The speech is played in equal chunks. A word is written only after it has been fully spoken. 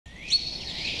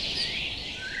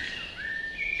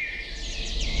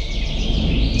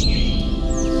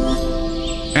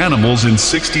animals in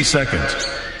 60 seconds.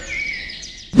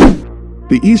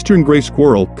 The eastern gray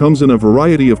squirrel comes in a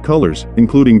variety of colors,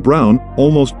 including brown,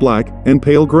 almost black, and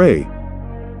pale gray.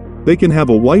 They can have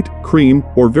a white, cream,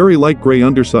 or very light gray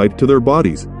underside to their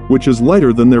bodies, which is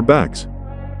lighter than their backs.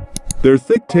 Their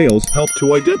thick tails help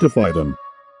to identify them.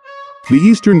 The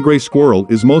eastern gray squirrel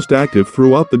is most active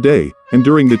throughout the day, and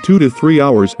during the 2 to 3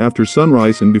 hours after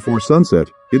sunrise and before sunset,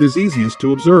 it is easiest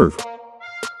to observe.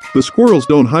 The squirrels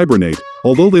don't hibernate,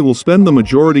 although they will spend the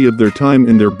majority of their time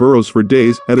in their burrows for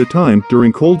days at a time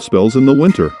during cold spells in the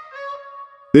winter.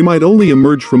 They might only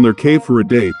emerge from their cave for a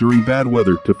day during bad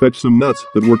weather to fetch some nuts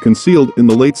that were concealed in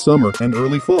the late summer and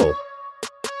early fall.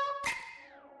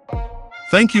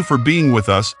 Thank you for being with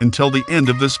us until the end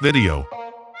of this video.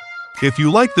 If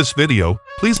you like this video,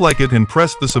 please like it and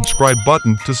press the subscribe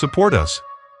button to support us.